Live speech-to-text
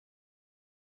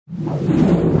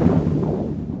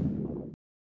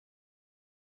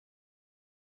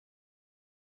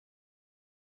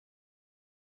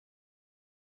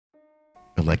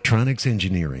Electronics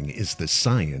engineering is the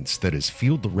science that has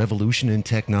fueled the revolution in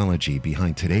technology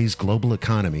behind today's global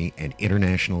economy and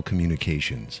international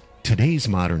communications. Today's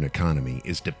modern economy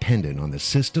is dependent on the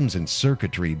systems and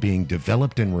circuitry being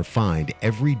developed and refined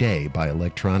every day by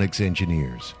electronics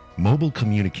engineers. Mobile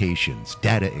communications,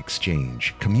 data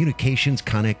exchange, communications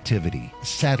connectivity,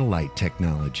 satellite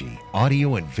technology,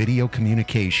 audio and video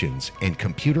communications, and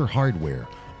computer hardware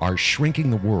are shrinking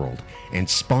the world and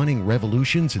spawning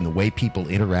revolutions in the way people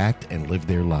interact and live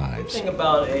their lives. The thing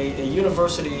about a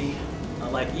university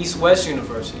like East-West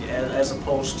University as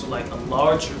opposed to like a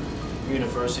larger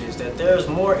university is that there's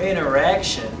more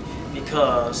interaction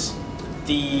because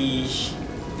the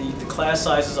class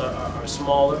sizes are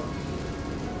smaller.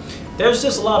 There's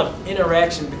just a lot of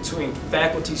interaction between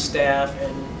faculty, staff,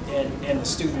 and the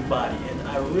student body, and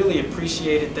I really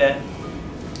appreciated that.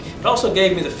 It also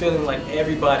gave me the feeling like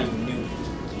everybody knew me.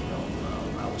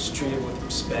 I was treated with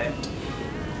respect.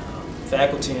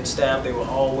 Faculty and staff, they were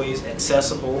always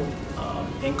accessible,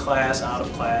 in class, out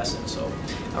of class, and so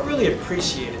I really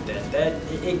appreciated that.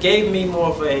 It gave me more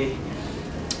of a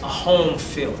home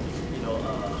feeling,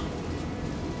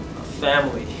 a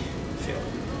family feeling.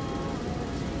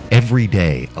 Every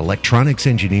day, electronics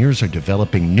engineers are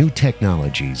developing new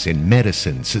technologies in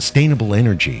medicine, sustainable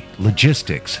energy,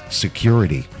 logistics,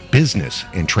 security, business,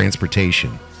 and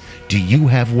transportation. Do you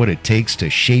have what it takes to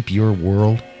shape your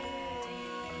world?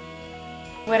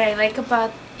 What I like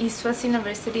about East-West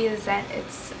University is that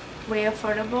it's way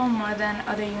affordable, more than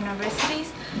other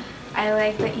universities. I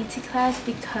like the ET class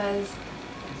because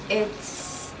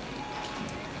it's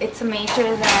a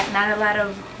major that not a lot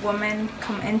of women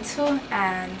come into,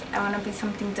 and I want to be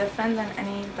something different than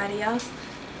anybody else.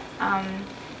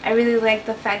 I really like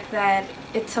the fact that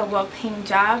it's a well-paying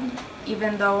job,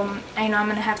 even though I know I'm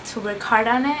going to have to work hard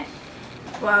on it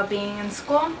while being in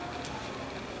school.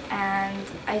 And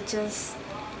I just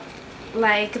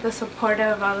like the support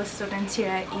of all the students here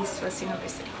at East-West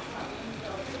University.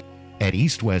 At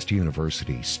East-West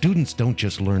University, students don't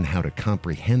just learn how to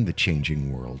comprehend the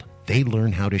changing world, they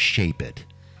learn how to shape it.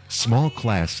 Small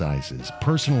class sizes,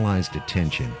 personalized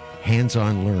attention,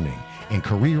 hands-on learning, and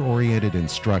career-oriented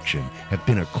instruction have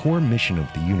been a core mission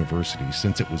of the university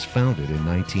since it was founded in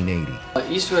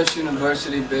 1980. East-West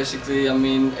University, basically,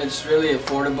 it's really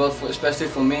affordable, especially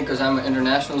for me because I'm an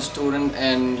international student,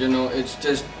 and it's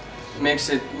just makes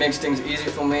things easy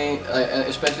for me,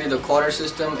 especially the quarter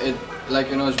system. It's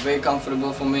very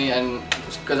comfortable for me, and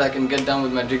because I can get done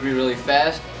with my degree really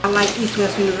fast. I like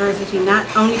East-West University not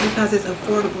only because it's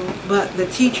affordable, but the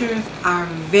teachers are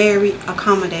very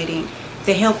accommodating.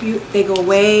 They help you, they go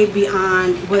way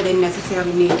beyond where they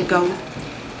necessarily need to go.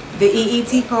 The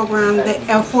EET program, they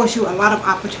affords you a lot of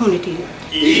opportunity.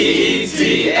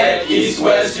 EET at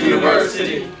East-West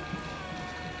University.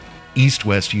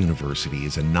 East-West University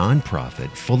is a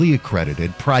non-profit, fully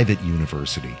accredited private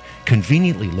university,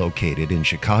 conveniently located in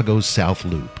Chicago's South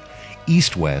Loop.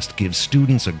 East-West gives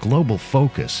students a global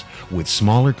focus with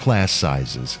smaller class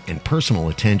sizes and personal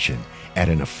attention at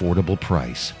an affordable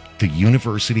price. The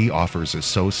university offers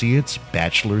associate's,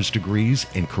 bachelor's degrees,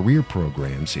 and career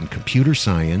programs in computer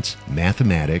science,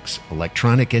 mathematics,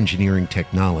 electronic engineering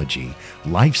technology,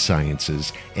 life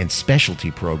sciences, and specialty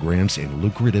programs in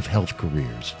lucrative health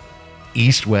careers.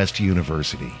 East-West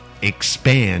University.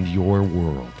 Expand your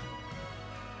world.